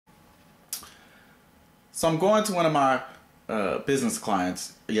So I'm going to one of my business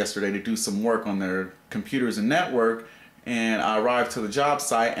clients yesterday to do some work on their computers and network, and I arrived to the job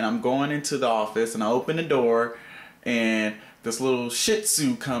site and I'm going into the office and I open the door and this little Shih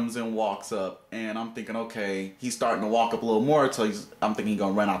Tzu comes and walks up, and I'm thinking, okay, he's starting to walk up a little more, so I'm thinking he's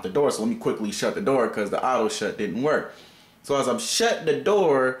gonna run out the door, so let me quickly shut the door because the auto shut didn't work. So as I'm shutting the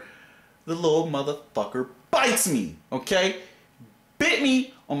door, the little motherfucker bites me, okay? Bit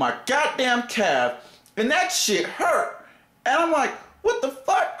me on my goddamn calf, and that shit hurt. And I'm like, what the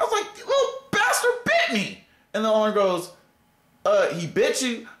fuck? I was like, the little bastard bit me. And the owner goes, he bit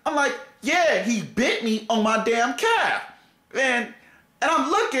you? I'm like, yeah, he bit me on my damn calf. And I'm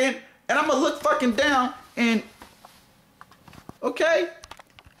looking, and I'm gonna look fucking down, and okay,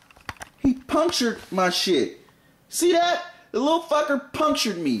 he punctured my shit. See that? The little fucker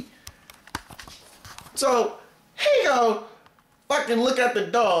punctured me. So he go fucking look at the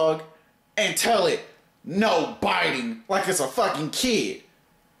dog and tell it no biting like it's a fucking kid.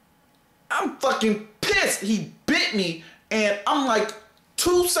 I'm fucking pissed. He bit me, and I'm like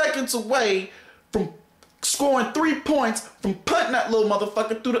 2 seconds away from scoring 3 points from putting that little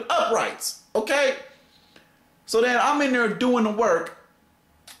motherfucker through the uprights, okay? So then I'm in there doing the work,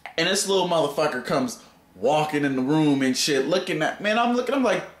 and this little motherfucker comes walking in the room and shit, looking at, man, I'm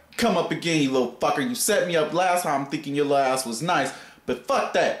like, come up again, you little fucker. You set me up last time thinking your little ass was nice, but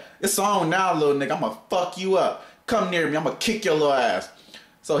fuck that. It's on now, little nigga. I'm gonna fuck you up. Come near me, I'm gonna kick your little ass.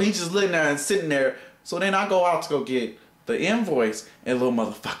 So he's just living there and sitting there. So then I go out to go get the invoice, and little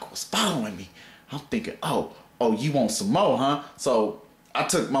motherfucker was following me. I'm thinking, oh, you want some more, huh? So I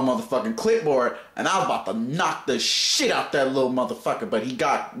took my motherfucking clipboard, and I was about to knock the shit out that little motherfucker, but he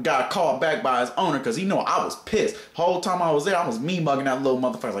got called back by his owner because he know I was pissed. The whole time I was there, I was me-mugging that little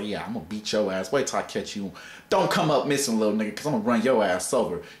motherfucker. I was like, yeah, I'm gonna beat your ass. Wait till I catch you. Don't come up missing, little nigga, because I'm gonna run your ass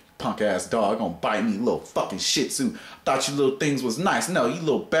over. You punk-ass dog, gonna bite me, little fucking Shih Tzu. Thought you little things was nice. No, you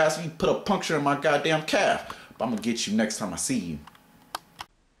little bastard, you put a puncture in my goddamn calf. But I'm gonna get you next time I see you.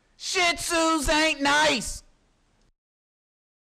 Shih Tzus ain't nice.